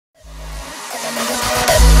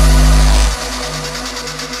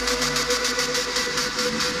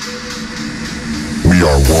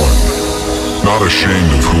not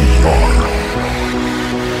ashamed of who we are.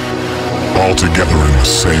 All together in the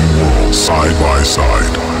same world, side by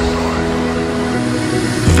side.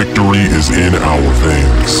 Victory is in our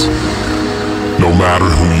veins. No matter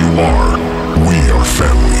who you are, we are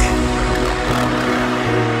family.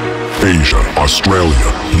 Asia, Australia,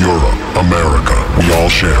 Europe, America, we all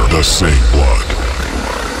share the same blood.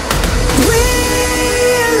 We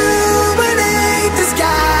illuminate the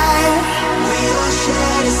sky. We all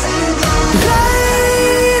share the same blood.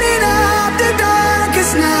 Lighting up the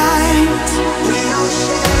darkest night. We all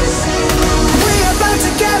share the same blood. We are bound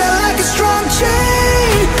together like a strong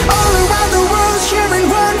chain. All around the world sharing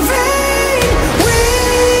one vein. We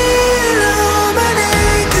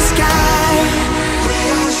illuminate the sky. We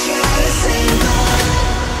all share the same blood.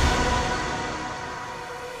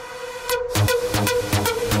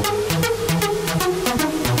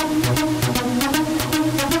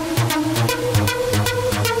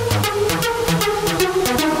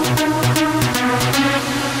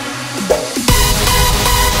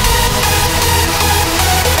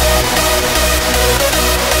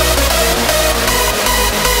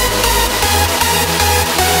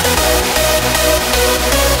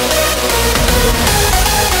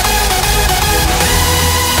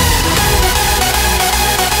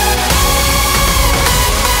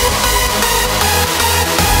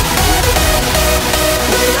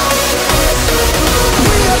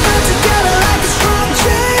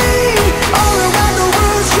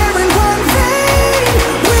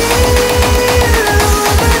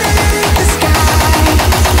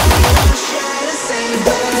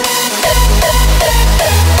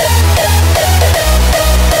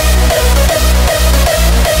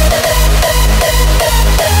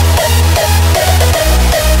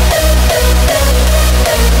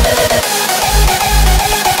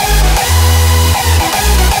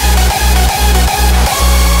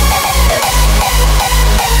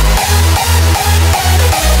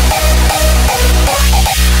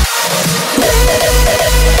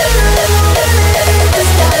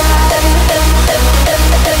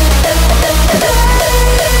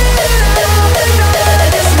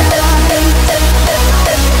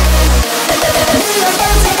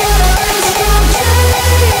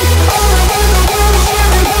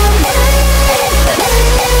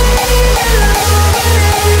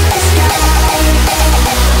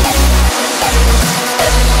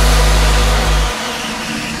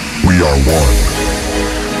 We are one.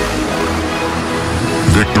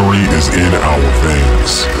 Victory is in our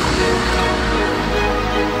veins.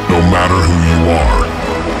 No matter who you are,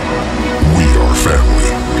 we are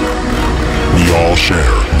family. We all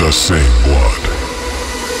share the same blood.